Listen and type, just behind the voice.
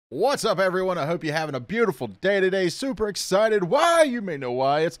What's up, everyone? I hope you're having a beautiful day today. Super excited. Why? You may know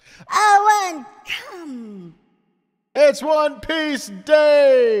why. It's It's One Piece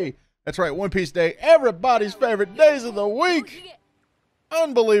Day. That's right, One Piece Day. Everybody's favorite days of the week.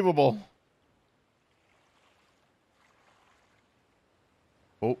 Unbelievable.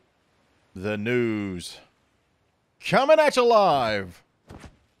 Oh, the news. Coming at you live.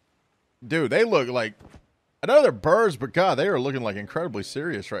 Dude, they look like... I know they're birds, but God, they are looking like incredibly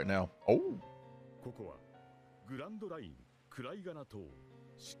serious right now. Oh.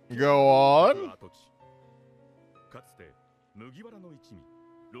 Go on.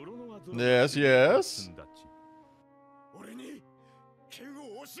 Yes, yes.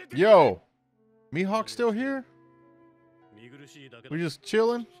 Yo, Mihawk still here? We just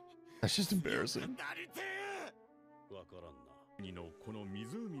chilling? That's just embarrassing.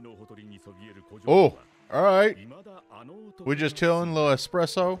 Oh. All right. We just chilling, little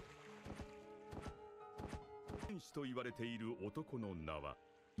espresso.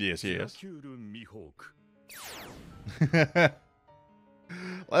 Yes, yes.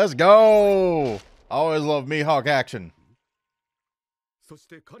 Let's go. I always love Mihawk action.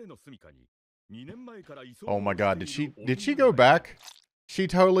 Oh my God, did she go back? She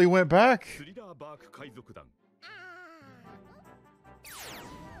totally went back.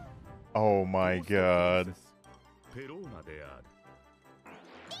 Oh my God.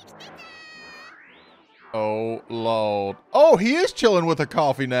 Oh Lord. Oh, he is chilling with a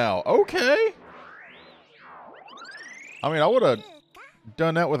coffee now. Okay. I mean, I would have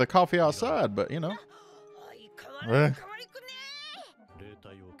done that with a coffee outside, but you know.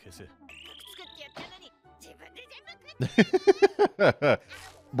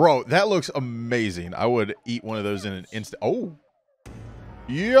 Bro, that looks amazing. I would eat one of those in an instant. Oh.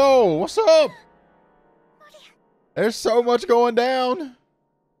 Yo, what's up? There's so much going down.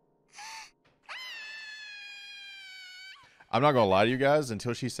 I'm not gonna lie to you guys,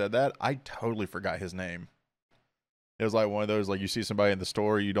 until she said that, I totally forgot his name. It was like one of those, like you see somebody in the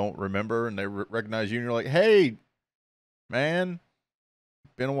store you don't remember and they recognize you and you're like, hey, man,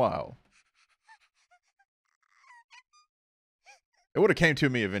 been a while. It would have came to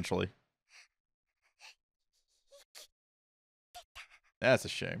me eventually. That's a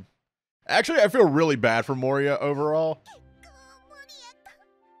shame. Actually, I feel really bad for Moria overall.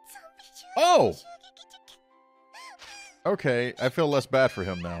 Oh! Okay, I feel less bad for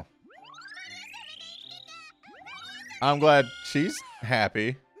him now. I'm glad she's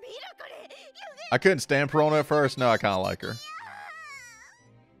happy. I couldn't stand Perona at first. Now I kind of like her.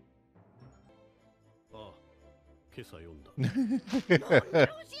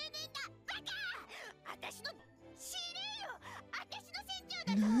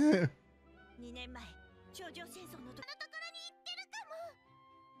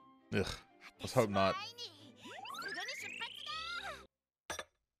 Ugh, let's hope not.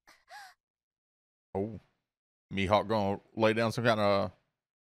 Oh, Mihawk gonna lay down some kind of...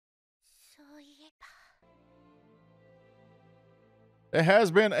 It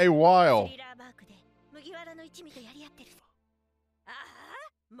has been a while.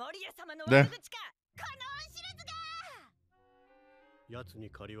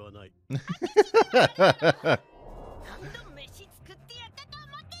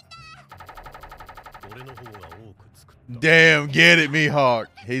 Damn, get it, Mihawk.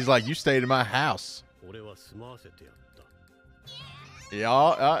 He's like, you stayed in my house.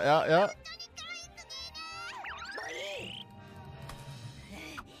 Yeah.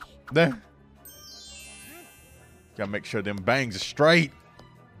 There. Gotta make sure them bangs are straight.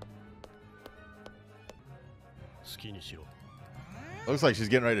 Looks like she's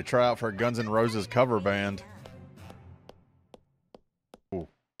getting ready to try out for a Guns N' Roses cover band. Ooh.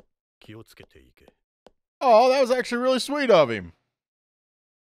 Oh, that was actually really sweet of him.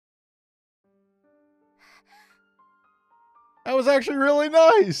 That was actually really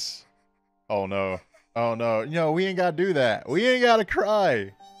nice. Oh no. Oh no. No, we ain't gotta do that. We ain't gotta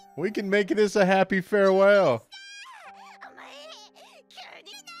cry. We can make this a happy farewell.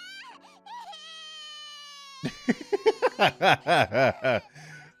 My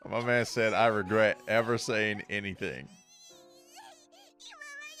man said, I regret ever saying anything.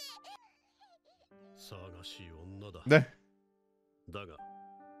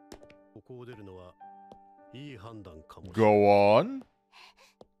 Go on.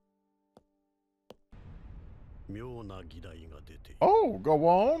 Oh, go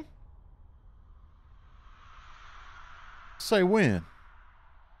on. Say when.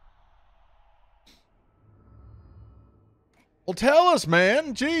 Well, tell us,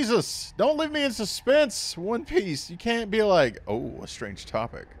 man. Jesus. Don't leave me in suspense. One Piece. You can't be like, oh, a strange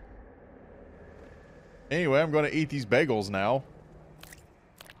topic. Anyway, I'm going to eat these bagels now.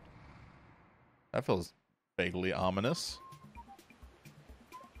 That feels vaguely ominous.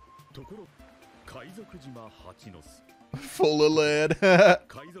 Full of lead.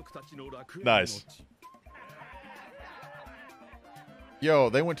 Nice. Yo,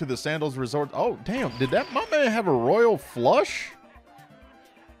 they went to the Sandals Resort. Oh, damn. Did my man have a royal flush?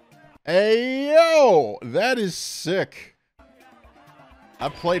 Hey, yo. That is sick. I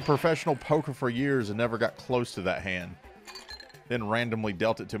played professional poker for years and never got close to that hand. Then randomly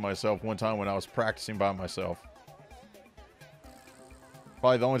dealt it to myself one time when I was practicing by myself.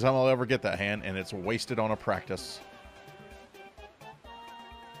 Probably the only time I'll ever get that hand, and it's wasted on a practice.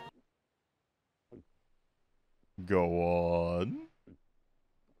 Go on.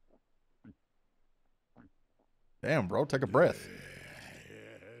 Damn, bro, take a breath.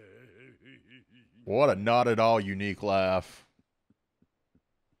 What a not at all unique laugh.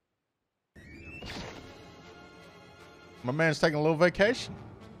 My man's taking a little vacation.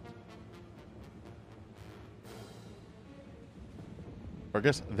 Or I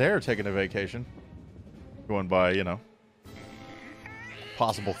guess they're taking a vacation. Going by, you know,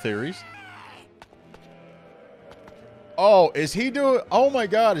 possible theories. Oh, is he doing... Oh my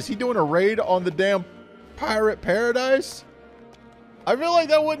god, is he doing a raid on the damn pirate paradise? I feel like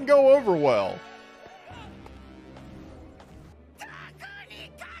that wouldn't go over well.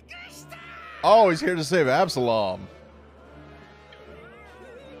 Oh, he's here to save Absalom.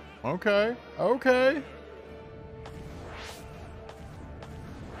 Okay, okay.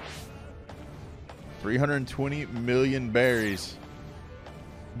 320 million berries.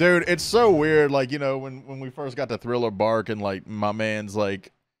 Dude, it's so weird. Like, you know, when we first got to Thriller Bark and, like, my man's,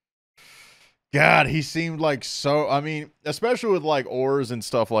 like... God, he seemed like so... I mean, especially with, like, ores and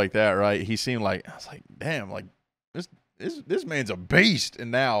stuff like that, right? He seemed like... I was like, damn, like, this man's a beast. And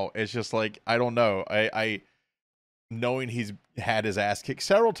now it's just like, I don't know. I knowing he's had his ass kicked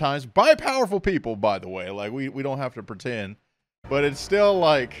several times by powerful people, by the way. Like, we don't have to pretend. But it's still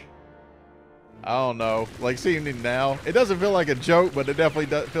like... I don't know. Like, seeing him now, it doesn't feel like a joke, but it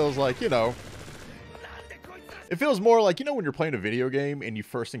definitely feels like, you know, it feels more like, you know, when you're playing a video game and you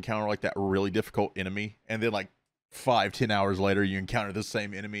first encounter, like, that really difficult enemy, and then, like, 5-10 hours later, you encounter the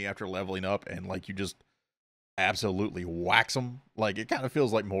same enemy after leveling up, and, like, you just absolutely wax them. Like, it kind of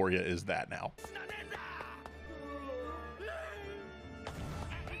feels like Moria is that now.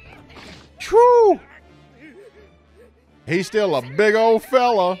 True. He's still a big old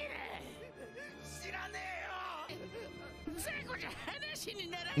fella.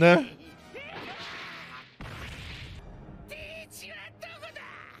 Nah.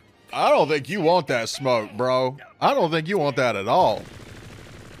 I don't think you want that smoke, bro. I don't think you want that at all.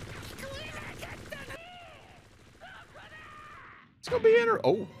 It's gonna be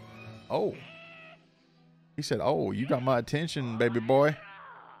Oh. He said, oh, you got my attention, baby boy.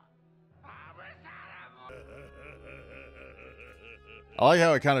 I like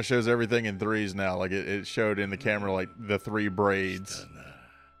how it kind of shows everything in threes now. Like it showed in the camera, like the 3 braids.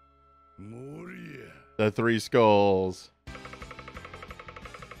 The 3 skulls.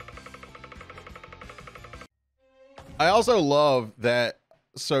 I also love that.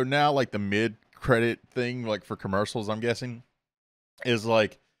 So now, like the mid-credit thing, like for commercials, I'm guessing, is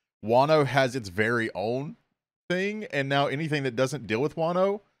like Wano has its very own thing, and now anything that doesn't deal with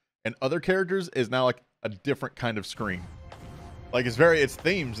Wano and other characters is now like a different kind of screen. Like it's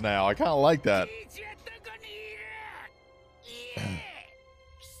themes now. I kind of like that.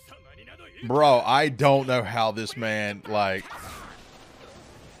 Bro, I don't know how this man, like...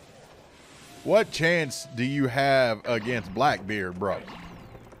 What chance do you have against Blackbeard, bro?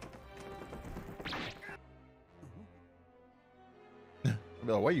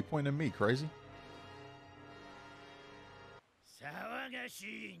 Why are you pointing at me, crazy?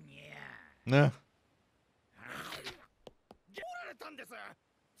 Nah.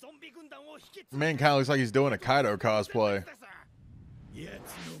 Man kind of looks like he's doing a Kaido cosplay.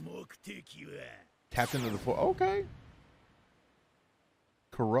 Captain of the Fort. Okay.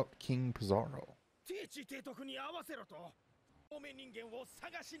 Corrupt King Pizarro.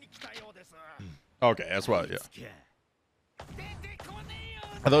 Okay, that's what, yeah.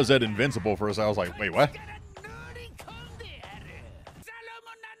 I thought it said invincible for us. I was like, wait, what?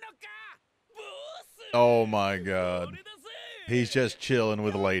 Oh my god. He's just chilling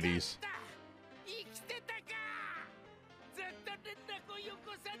with the ladies.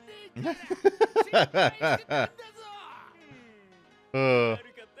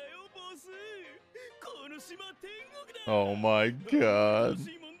 Oh my god.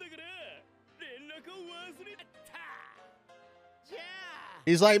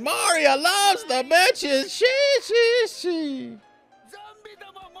 He's like, Mario loves the bitches. She.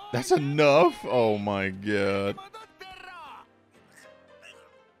 That's enough. Oh my god.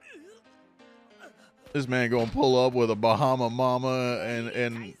 This man gonna pull up with a Bahama mama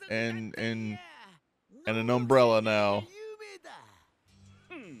and an umbrella now.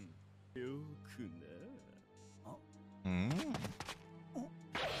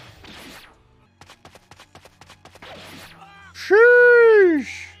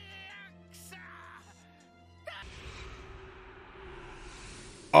 Sheesh.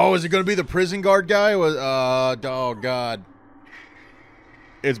 Oh, is it gonna be the prison guard guy? Oh god.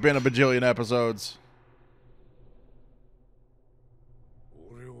 It's been a bajillion episodes.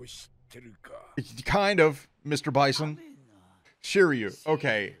 Kind of, Mr. Bison. Shiryu.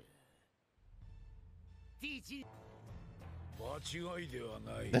 Okay.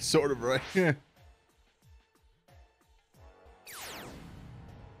 That's sort of right.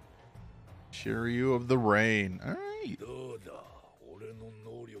 Shiryu of the Rain. All right.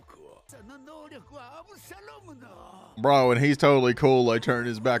 Bro, and he's totally cool, like turning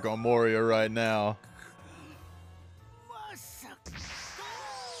his back on Moria right now.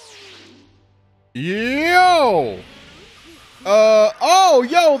 Yo! Oh,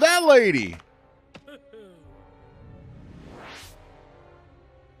 yo, that lady!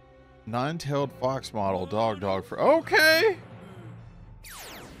 Nine-tailed fox model, dog for... Okay!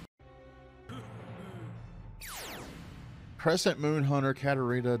 Crescent Moon Hunter,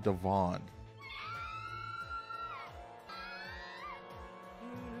 Katarina Devon.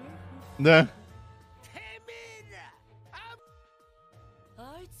 Nah.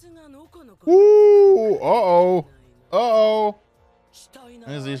 Ooh, uh-oh. Uh-oh.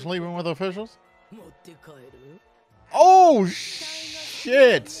 Is he sleeping with officials? Oh,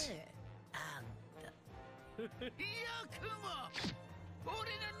 shit.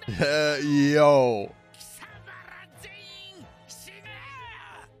 Yo.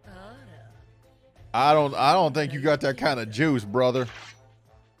 I don't think you got that kind of juice, brother.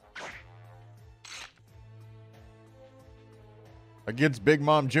 Against Big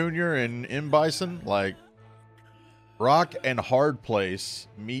Mom Jr. and M. Bison, like Rock and Hard Place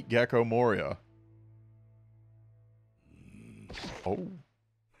meet Gecko Moria. Oh.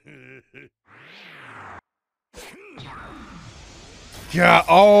 God,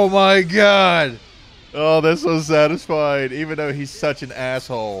 oh my god. Oh, that's so satisfying, even though he's such an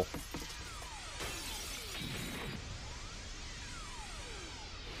asshole.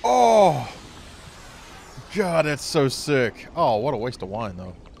 Oh. God, that's so sick. Oh, what a waste of wine,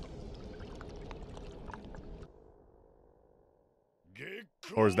 though.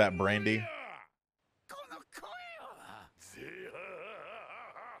 Or is that brandy?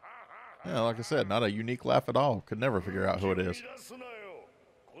 Yeah, like I said, not a unique laugh at all. Could never figure out who it is.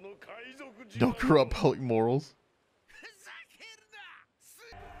 Don't corrupt public morals.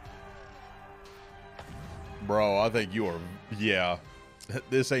 Bro, I think you are... Yeah.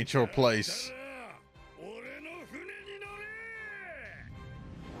 This ain't your place.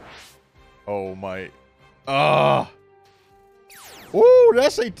 Oh my. Ooh,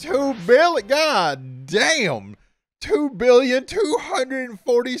 that's a 2 billion. God damn.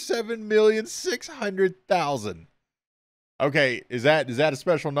 2,247,600,000. Okay, is that a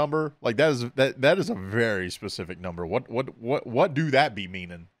special number? Like that is a very specific number. What do that be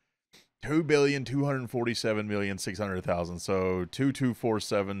meaning? 2,247,600,000. So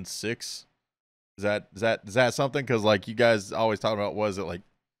 22476. Is that something? Because like you guys always talk about, was it like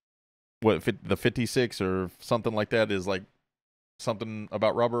what the 56 or something like that is like something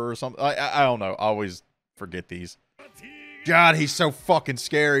about rubber or something? I don't know. I always forget these. God, he's so fucking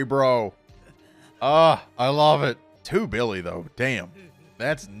scary, bro. I love it. 2 billion though. Damn,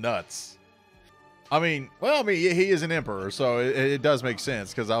 that's nuts. I mean, he is an emperor, so it does make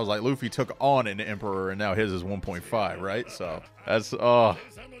sense, because I was like, Luffy took on an emperor, and now his is 1.5, right? So that's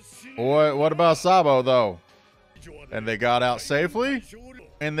what about Sabo though? And they got out safely.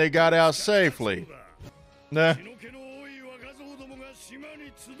 And they got out safely. Nah.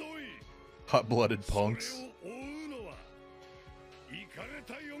 Hot-blooded punks.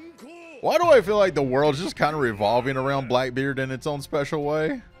 Why do I feel like the world's just kind of revolving around Blackbeard in its own special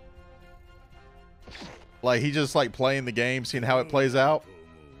way? Like, he just like playing the game, seeing how it plays out.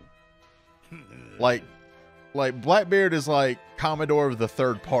 Like Blackbeard is like Commodore of the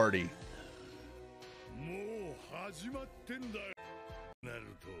third party.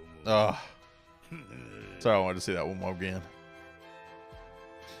 Sorry, I wanted to see that one more again.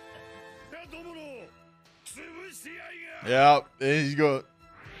 Yeah, he's going.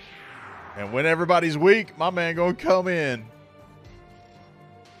 And when everybody's weak, my man gonna come in.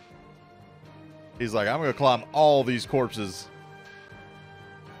 He's like, I'm gonna climb all these corpses.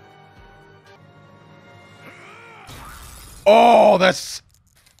 Oh, that's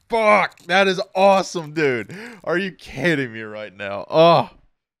fuck. That is awesome, dude. Are you kidding me right now? Oh,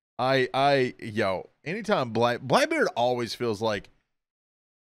 yo. Anytime Blackbeard always feels like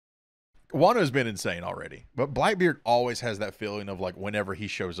Wano's been insane already, but Blackbeard always has that feeling of like whenever he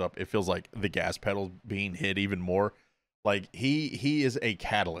shows up, it feels like the gas pedal's being hit even more. Like he is a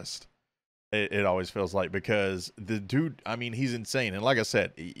catalyst. It always feels like, because the dude, I mean, he's insane. And like I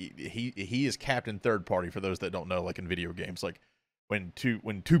said, he is captain third party, for those that don't know, like in video games. Like when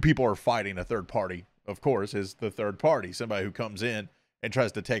two people are fighting, a third party, of course, is the third party. Somebody who comes in and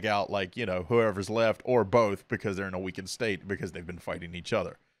tries to take out, like, you know, whoever's left, or both, because they're in a weakened state because they've been fighting each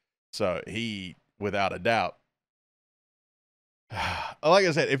other. So he, without a doubt, like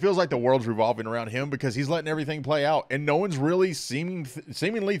I said, it feels like the world's revolving around him, because he's letting everything play out, and no one's really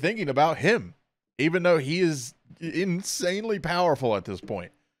seemingly thinking about him, even though he is insanely powerful at this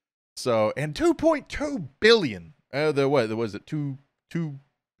point. So, and 2.2 billion. What was it? 2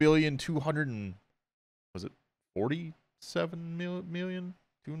 billion 200 and was it 47 million?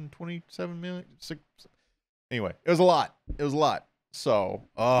 227 million? Anyway, it was a lot. It was a lot. So,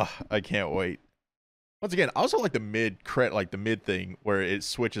 I can't wait. Once again, I also like the mid thing where it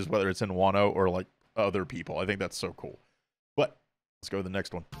switches whether it's in Wano or like other people. I think that's so cool. But let's go to the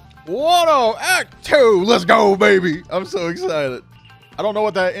next one. Wano Act 2. Let's go, baby. I'm so excited. I don't know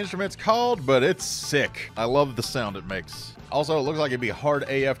what that instrument's called, but it's sick. I love the sound it makes. Also, it looks like it'd be hard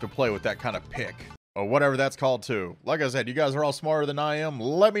AF to play with that kind of pick, or whatever that's called too. Like I said, you guys are all smarter than I am.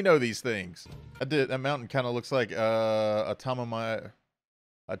 Let me know these things. That mountain kind of looks like a Tamayama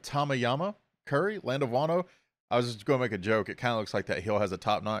Curry, Land of Wano. I was just going to make a joke. It kind of looks like that hill has a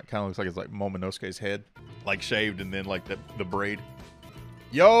top knot. Kind of looks like it's like Momonosuke's head, like shaved, and then like the braid.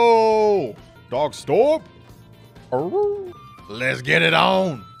 Yo, dog, stop. Let's get it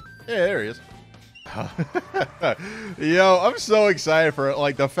on. Yeah, there he is. Yo, I'm so excited for it.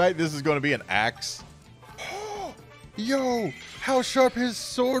 Like the fact this is going to be an axe. Yo, how sharp his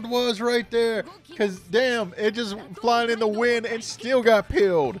sword was right there. Because damn, it just flying in the wind and still got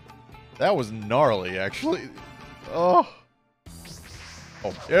peeled. That was gnarly, actually. Oh,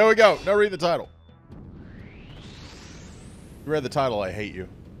 here we go. Now read the title. You read the title, I hate you.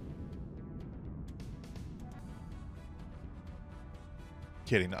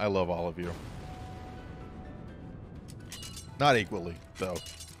 Kidding, I love all of you. Not equally, though.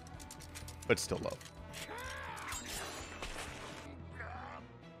 But still love.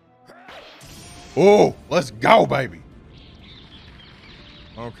 Oh, let's go, baby.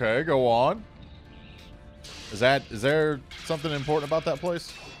 Okay, go on. Is there something important about that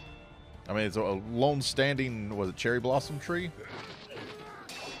place? I mean, it's a lone standing, was it cherry blossom tree?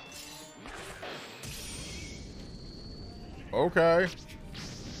 Okay.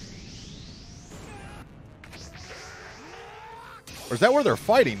 Or is that where they're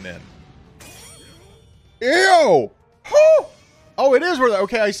fighting then? Ew! Oh, it is where they're...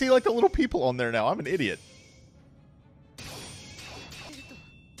 Okay, I see like the little people on there now. I'm an idiot.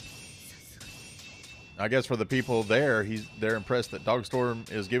 I guess for the people there, they're impressed that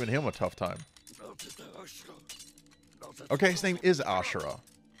Dogstorm is giving him a tough time. Okay, his name is Ashura.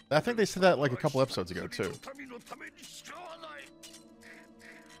 I think they said that like a couple episodes ago too.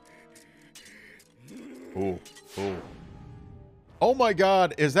 Ooh, ooh. Oh my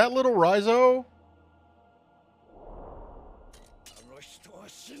god, is that little Raizo?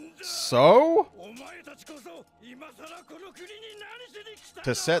 So?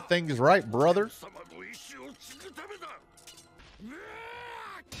 To set things right, brother.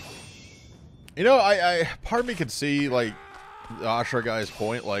 You know, part of me could see, like, the Ashura guy's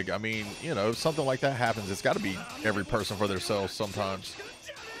point. Like, I mean, you know, if something like that happens, it's got to be every person for themselves sometimes.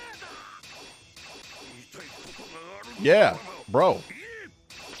 Yeah, bro.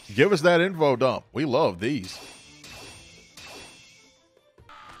 Give us that info dump. We love these.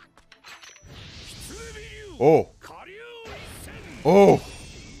 Oh. Oh.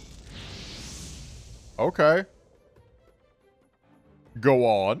 Okay. Go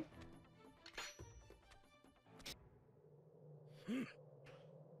on.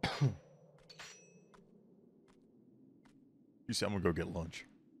 You see, I'm gonna go get lunch.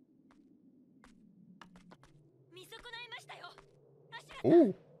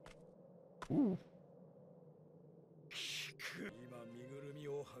 Ooh. Ooh.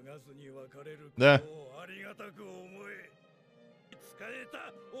 Nah.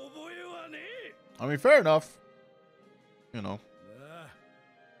 I mean, fair enough. You know.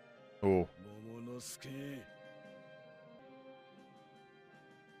 Ooh.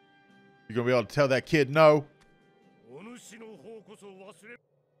 You gonna be able to tell that kid no?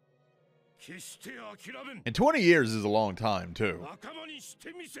 And 20 years is a long time, too.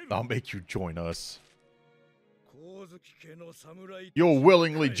 I'll make you join us. You'll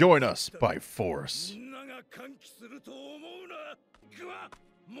willingly join us by force.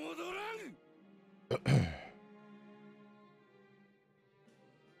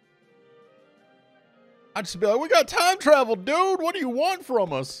 I'd just be like, we got time travel, dude. What do you want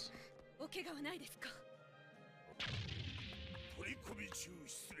from us?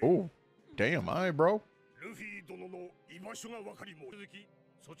 Oh, damn, all right, bro.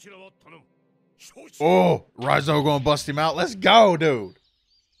 Oh, Raizo gonna bust him out. Let's go, dude.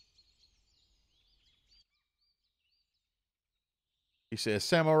 He says,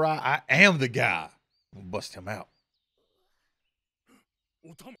 Samurai, I am the guy. I'm gonna bust him out.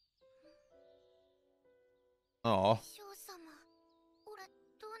 Aw.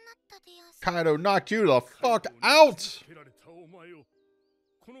 Kaido knocked you the fuck out.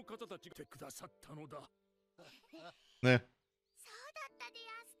 Nah.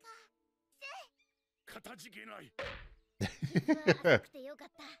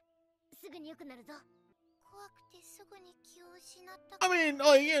 I mean,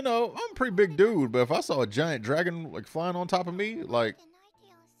 like, you know, I'm a pretty big dude, but if I saw a giant dragon like flying on top of me, like,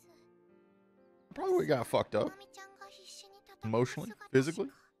 probably would got fucked up. Emotionally, physically.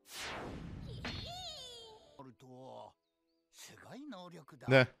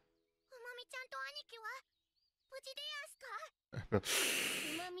 Nah.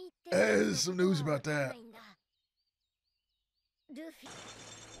 There's some news about that.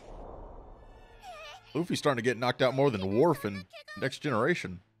 Luffy's starting to get knocked out more than Worf in Next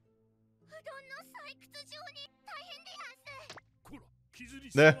Generation.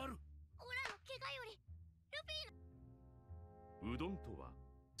 Nah.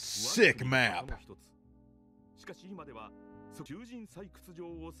 Sick map.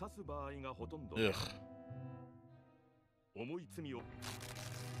 Ugh.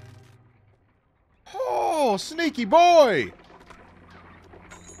 Oh, sneaky boy!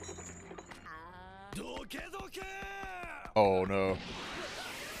 Oh no.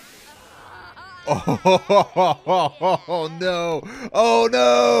 Oh no. Oh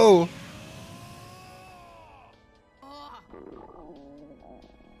no.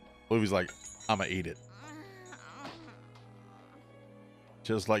 Luffy's like, I'ma eat it.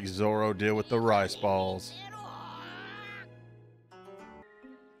 Just like Zoro did with the rice balls.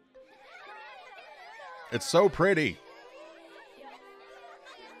 It's so pretty.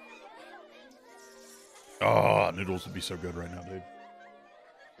 Oh, noodles would be so good right now, dude.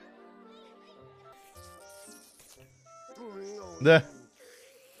 Nah.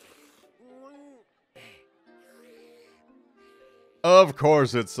 Of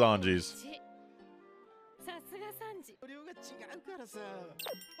course it's Sanji's.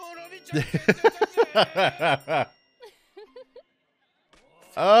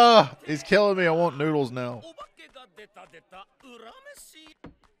 Ah, he's killing me. I want noodles now.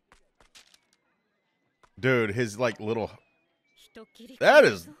 Dude, his like little... That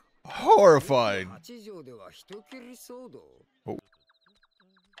is horrifying. Oh.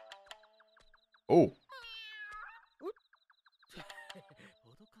 Oh.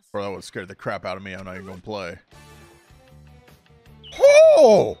 Bro, that would scare the crap out of me. I'm not even gonna play.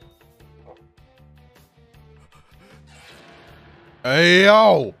 Oh! Hey,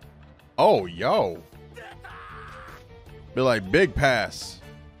 yo! Oh, yo. Be like, big pass.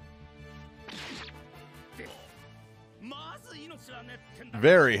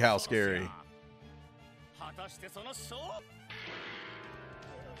 Very how scary.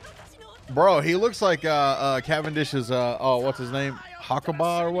 Bro, he looks like Cavendish's oh, what's his name?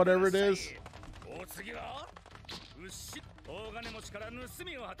 Hakuba or whatever it is.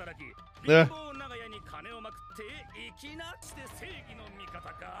 Yeah.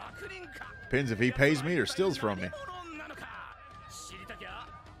 Depends if he pays me or steals from me.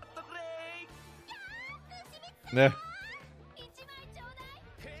 Yeah.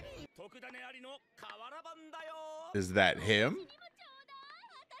 Is that him?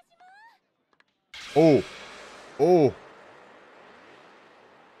 Oh. Oh.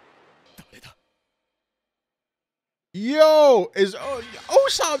 Yo, is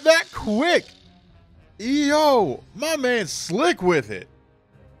Usopp that quick? Yo, my man's slick with it.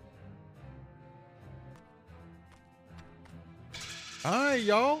 All right,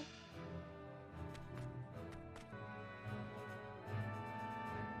 y'all.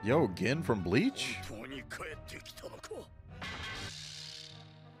 Yo, Gin from Bleach?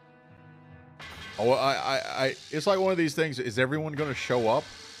 Oh, it's like one of these things. Is everyone going to show up?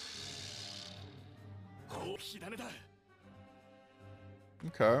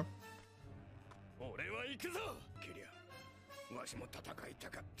 Okay.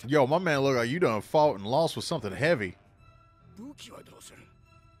 Yo, my man look like you done fought and lost with something heavy.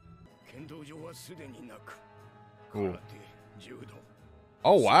 Cool.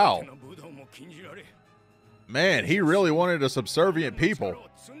 Oh, wow. Man, he really wanted a subservient people.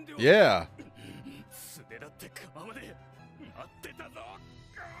 Yeah.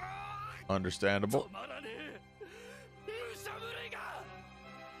 Understandable.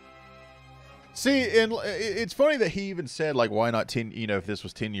 See, and it's funny that he even said, like, why not 10, you know, if this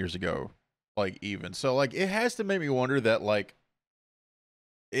was 10 years ago, like, even. So, like, it has to make me wonder that, like,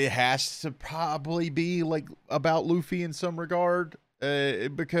 it has to probably be, like, about Luffy in some regard.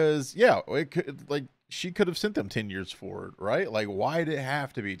 Because, yeah, it could, like, she could have sent them 10 years forward, right? Like, why did it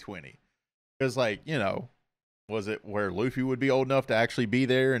have to be 20? Because, like, you know, was it where Luffy would be old enough to actually be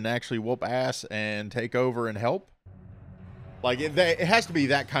there and actually whoop ass and take over and help? Like, it has to be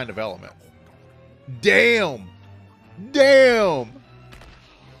that kind of element. Damn! Damn!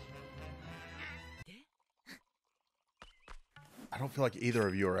 I don't feel like either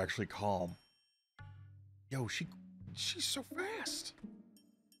of you are actually calm. Yo, she's so fast.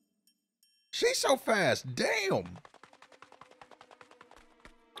 She's so fast. Damn!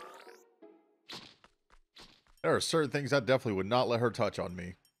 There are certain things I definitely would not let her touch on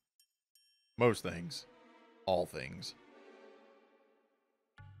me. Most things. All things.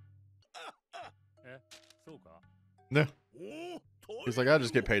 No. He's like, I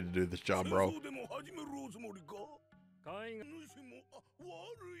just get paid to do this job, bro. I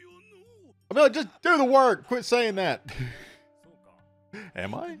mean, like, just do the work. Quit saying that.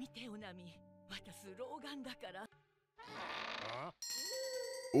 Am I?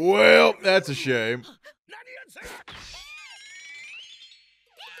 Well, that's a shame.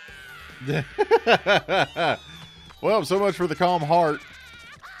 Well, so much for the calm heart.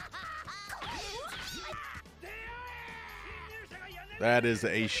 That is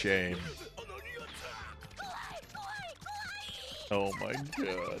a shame. Oh my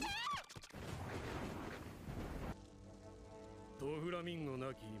god.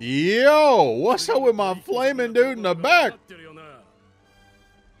 Yo, what's up with my flaming dude in the back?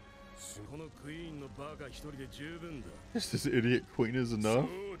 This idiot queen is enough.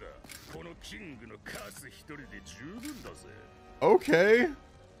 Okay.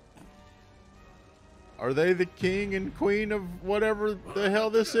 Are they the king and queen of whatever the hell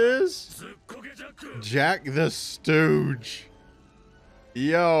this is? Jack the Stooge.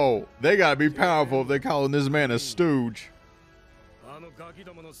 Yo, they gotta be powerful if they're calling this man a stooge.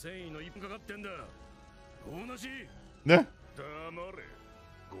 Nah.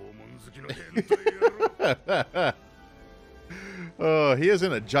 He is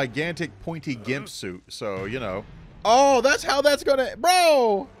in a gigantic pointy gimp suit, so, you know. Oh, that's how that's gonna...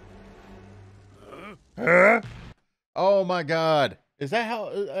 Bro! Huh? Oh my god. Is that how...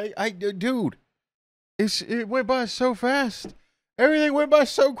 dude. It went by so fast. Everything went by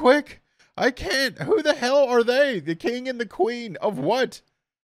so quick. I can't... Who the hell are they? The king and the queen of what?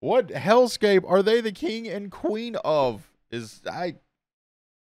 What hellscape are they the king and queen of? I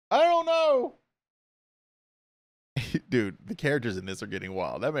don't know. Dude, the characters in this are getting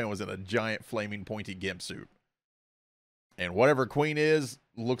wild. That man was in a giant flaming pointy gimp suit. And whatever queen is,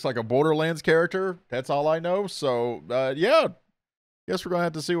 looks like a Borderlands character. That's all I know. So, yeah. Guess we're going to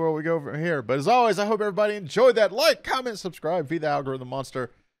have to see where we go from here. But as always, I hope everybody enjoyed that. Like, comment, subscribe, feed the algorithm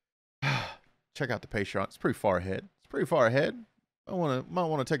monster. Check out the Patreon. It's pretty far ahead. It's pretty far ahead. Might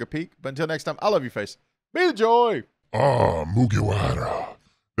want to take a peek. But until next time, I love you, face. Be the joy. Ah, Mugiwara.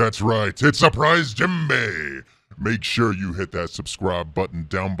 That's right. It's Surprise Jimbe. Make sure you hit that subscribe button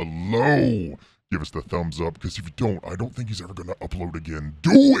down below. Give us the thumbs up, because if you don't, I don't think he's ever going to upload again.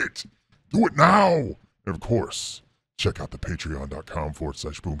 Do it! Do it now! And of course, check out the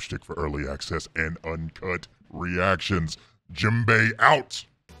patreon.com/boomstick for early access and uncut reactions. Jimbe out!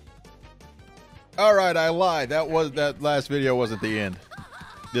 Alright, I lied. That last video wasn't the end.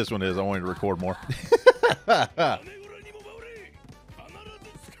 This one is. I wanted to record more.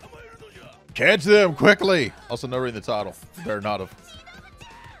 Catch them quickly! Also, no reading the title. They're not of.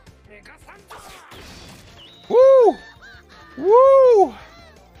 Woo! Woo!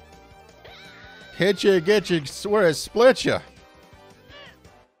 Hit you, get you, swear it split you.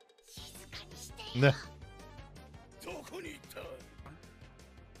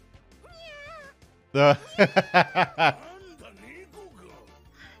 I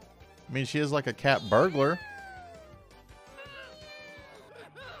mean, she is like a cat burglar.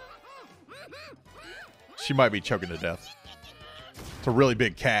 She might be choking to death. It's a really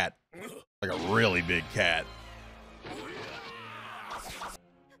big cat. Like a really big cat.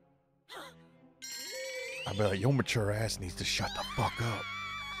 I'd be like, your mature ass needs to shut the fuck up.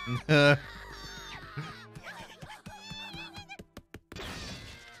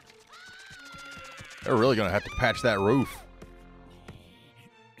 They're really gonna have to patch that roof.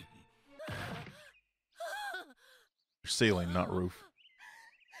 Ceiling, not roof.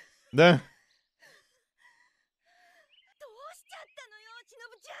 Nah.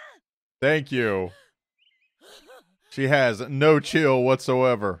 Thank you. She has no chill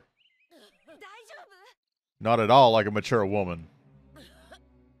whatsoever. Not at all like a mature woman.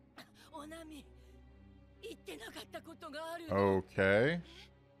 Okay.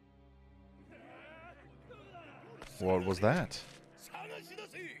 What was that?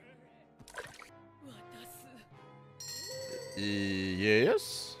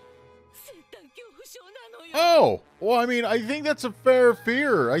 Yes? Oh! Well, I mean, I think that's a fair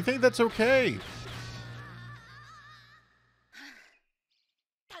fear. I think that's okay.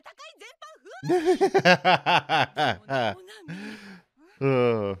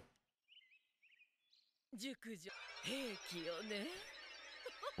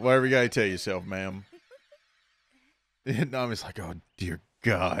 Whatever you gotta tell yourself, ma'am. Nami's like, oh, dear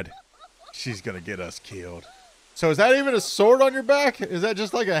God. She's gonna get us killed. So is that even a sword on your back? Is that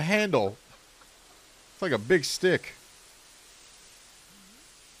just like a handle? It's like a big stick.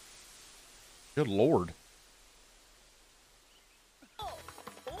 Good Lord.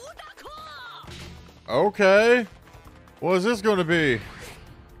 Okay. What is this gonna be?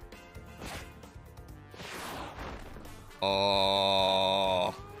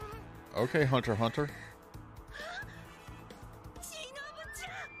 Okay, Hunter Hunter.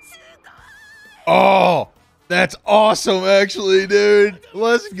 Oh, that's awesome, actually, dude.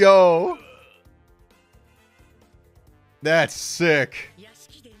 Let's go. That's sick.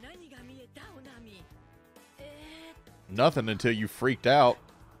 Nothing until you freaked out.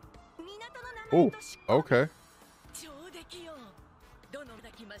 Oh, okay.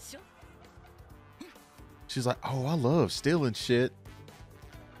 She's like, oh, I love stealing shit.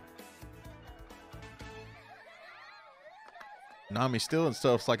 Nami stealing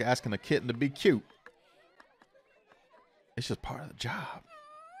stuff's like asking a kitten to be cute. It's just part of the job.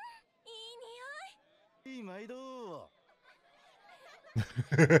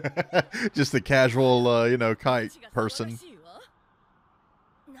 Just the casual, you know, kite person.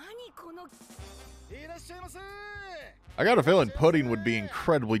 I got a feeling Pudding would be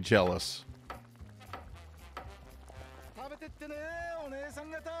incredibly jealous.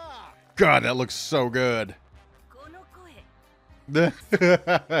 God, that looks so good.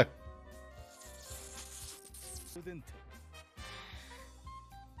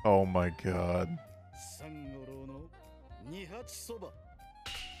 Oh my God.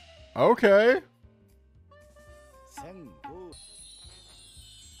 Okay.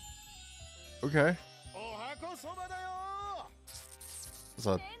 Okay.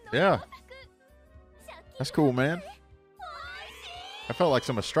 So, yeah. That's cool, man. I felt like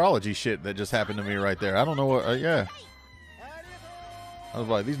some astrology shit that just happened to me right there. I don't know what, yeah. I was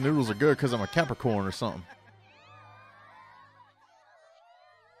like, these noodles are good because I'm a Capricorn or something.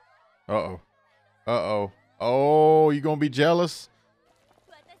 Uh-oh. Uh-oh. Oh, you gonna be jealous?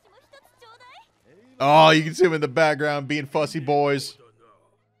 Oh, you can see him in the background being fussy boys.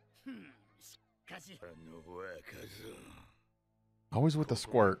 Always with the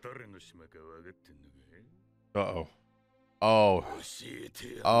squirt. Uh-oh. Oh.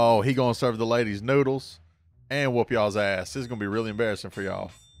 Oh, he gonna serve the ladies noodles and whoop y'all's ass. This is gonna be really embarrassing for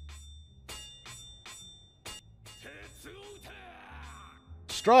y'all.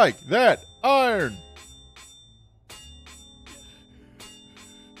 Strike that iron.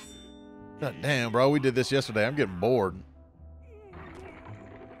 God damn, bro. We did this yesterday. I'm getting bored.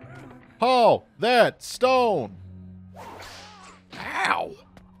 Haul that stone. Ow.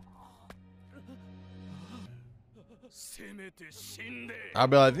 I'll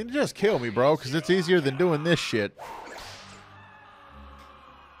be like, just kill me, bro, because it's easier than doing this shit.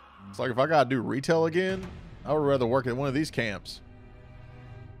 It's like if I gotta do retail again, I would rather work at one of these camps.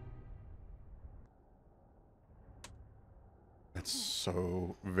 That's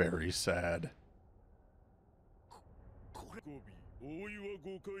so very sad.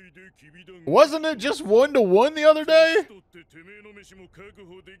 Wasn't it just 1-1 the other day?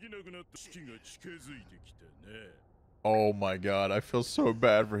 Oh my God, I feel so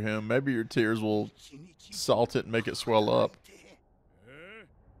bad for him. Maybe your tears will salt it and make it swell up.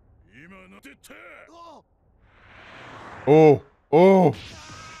 Oh, oh,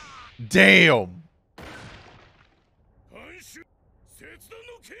 damn.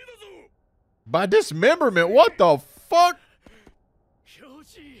 By dismemberment? What the fuck?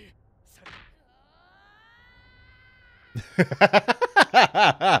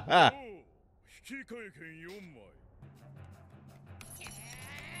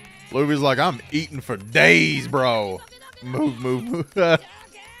 Luffy's like, I'm eating for days, bro. Move, move, move.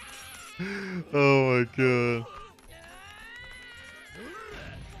 Oh my god.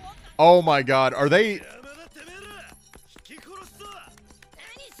 Oh my god. Are they...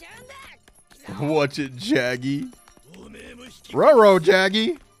 Watch it, Jaggy. Ruh-roh,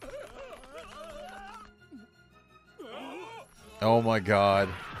 Jaggy. Oh my god.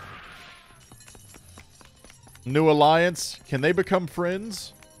 New alliance. Can they become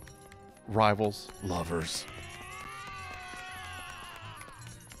friends? Rivals, lovers.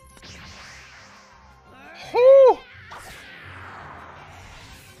 Whew.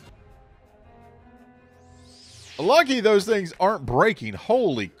 Lucky those things aren't breaking.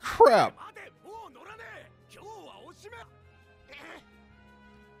 Holy crap.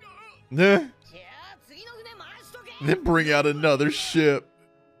 Nah. Then bring out another ship.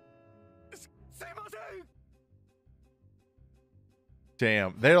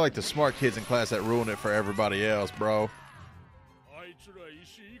 Damn, they're like the smart kids in class that ruin it for everybody else, bro.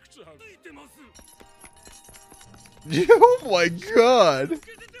 Oh my god.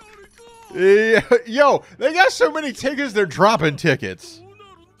 Yeah, yo, they got so many tickets, they're dropping tickets.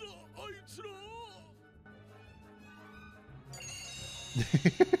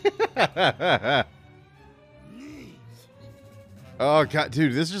 Oh god,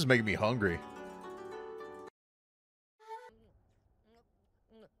 dude, this is just making me hungry.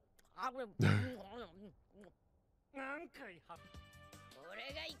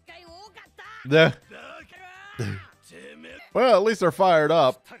 Well, at least they're fired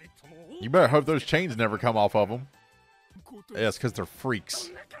up. You better hope those chains never come off of them. Yes, because they're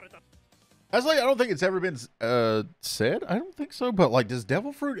freaks. Actually, I don't think it's ever been said. I don't think so. But, like, does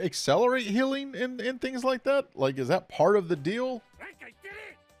devil fruit accelerate healing and things like that? Like, is that part of the deal?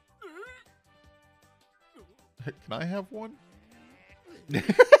 Can I have one?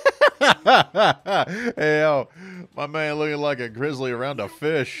 Hey, yo, my man looking like a grizzly around a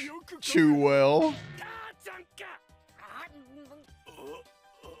fish. Chew well.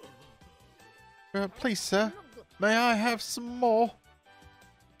 Please, sir, may I have some more?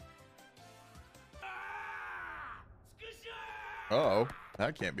 Uh-oh,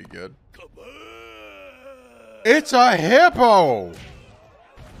 that can't be good. It's a hippo!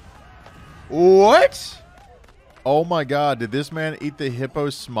 What? Oh my god, did this man eat the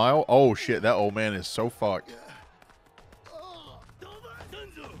hippo's smile? Oh shit, that old man is so fucked.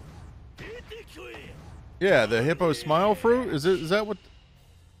 Yeah, the hippo smile fruit? Is that what?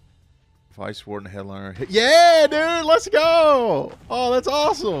 Vice Warden headliner. Yeah, dude, let's go! Oh, that's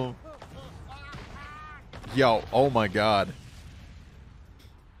awesome. Yo, oh my god.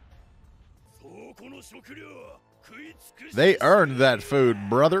 They earned that food,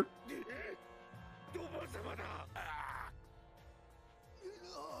 brother.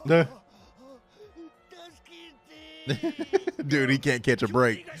 Dude, he can't catch a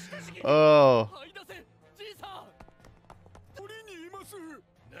break. Oh.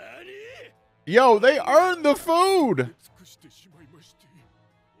 Yo, they earned the food.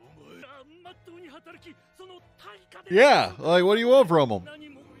 Yeah, like, what do you want from them?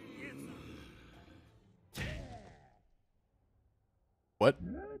 What?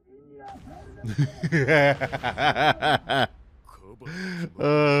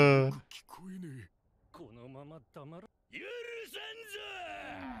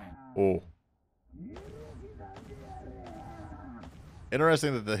 Oh.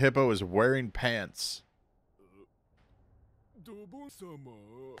 Interesting that the hippo is wearing pants.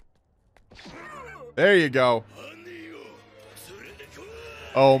 There you go.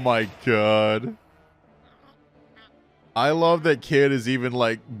 Oh my god. I love that Kid is even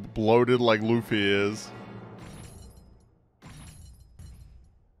like bloated like Luffy is.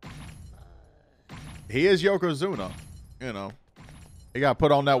 He is Yokozuna, you know. He got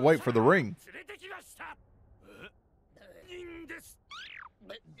put on that weight for the ring.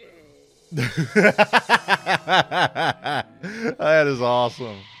 That is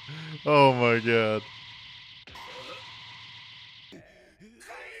awesome. Oh my god.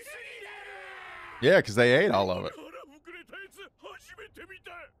 Yeah, because they ate all of it.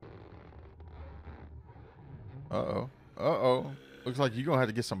 Uh-oh. Uh-oh. Looks like you're going to have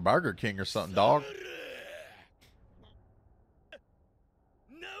to get some Burger King or something, dog.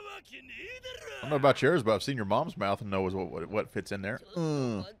 I don't know about yours, but I've seen your mom's mouth and knows what fits in there.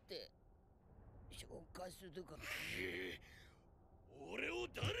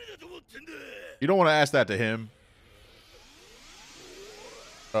 You don't want to ask that to him.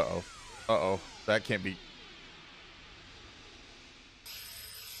 Uh-oh. Uh-oh. That can't be...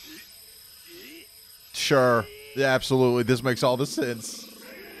 Sure. Yeah, absolutely. This makes all the sense.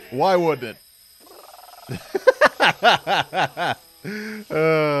 Why wouldn't it?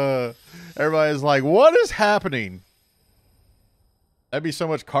 Everybody's like, what is happening? That'd be so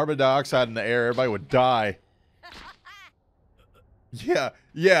much carbon dioxide in the air. Everybody would die.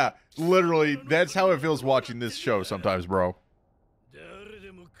 Yeah. Literally, that's how it feels watching this show sometimes, bro.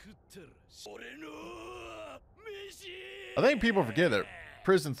 I think people forget that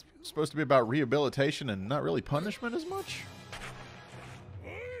prison's supposed to be about rehabilitation and not really punishment as much.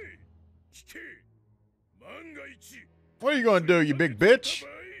 What are you gonna do, you big bitch?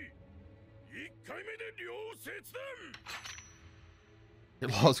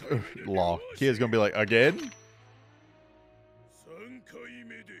 Law. Kid's gonna be like, again?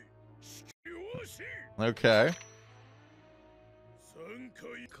 Okay.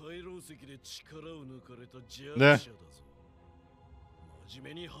 Nah.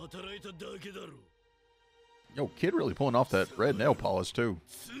 Yo, kid really pulling off that red nail polish too.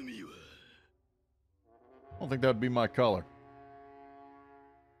 I don't think that would be my color.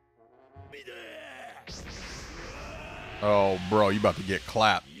 Oh, bro, you about to get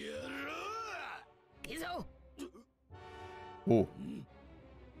clapped. Ooh.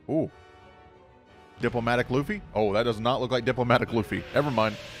 Ooh. Diplomatic Luffy? Oh, that does not look like Diplomatic Luffy. Never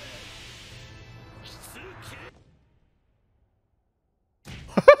mind.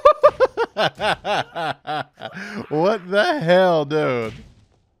 What the hell, dude?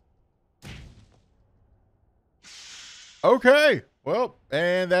 Okay. Well,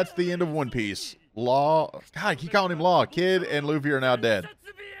 and that's the end of One Piece. Law. God, I keep calling him Law. Kid and Luffy are now dead.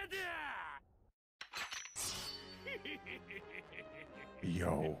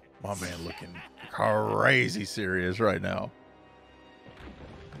 Yo, my man looking crazy serious right now.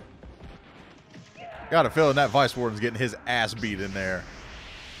 Got a feeling that Vice Warden's getting his ass beat in there.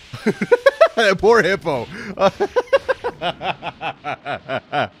 That poor hippo.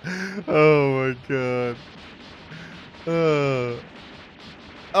 Oh my god.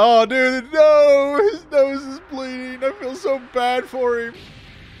 Oh, dude, no! His nose is bleeding. I feel so bad for him.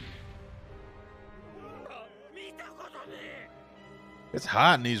 It's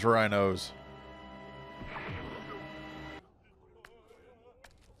hot in these rhinos.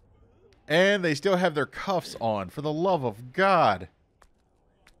 And they still have their cuffs on, for the love of God.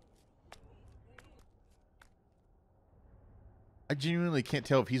 I genuinely can't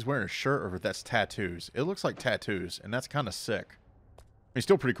tell if he's wearing a shirt or if that's tattoos. It looks like tattoos, and that's kind of sick. I mean,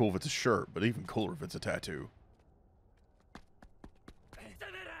 still pretty cool if it's a shirt, but even cooler if it's a tattoo.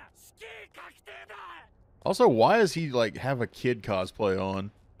 Also, why does he, like, have a kid cosplay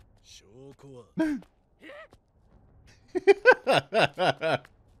on?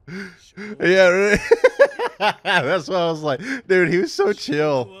 Yeah, really? That's what I was like. Dude, he was so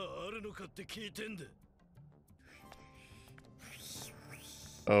chill.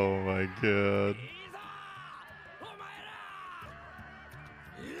 Oh my god.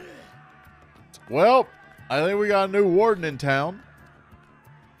 Well, I think we got a new warden in town.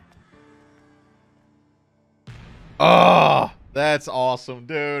 Oh, that's awesome,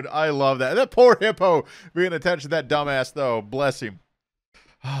 dude. I love that. That poor hippo being attached to that dumbass, though. Bless him.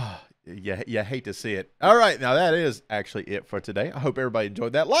 You hate to see it. All right, now that is actually it for today. I hope everybody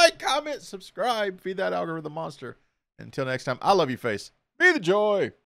enjoyed that. Like, comment, subscribe, feed that algorithm monster. Until next time, I love you, face. Be the joy.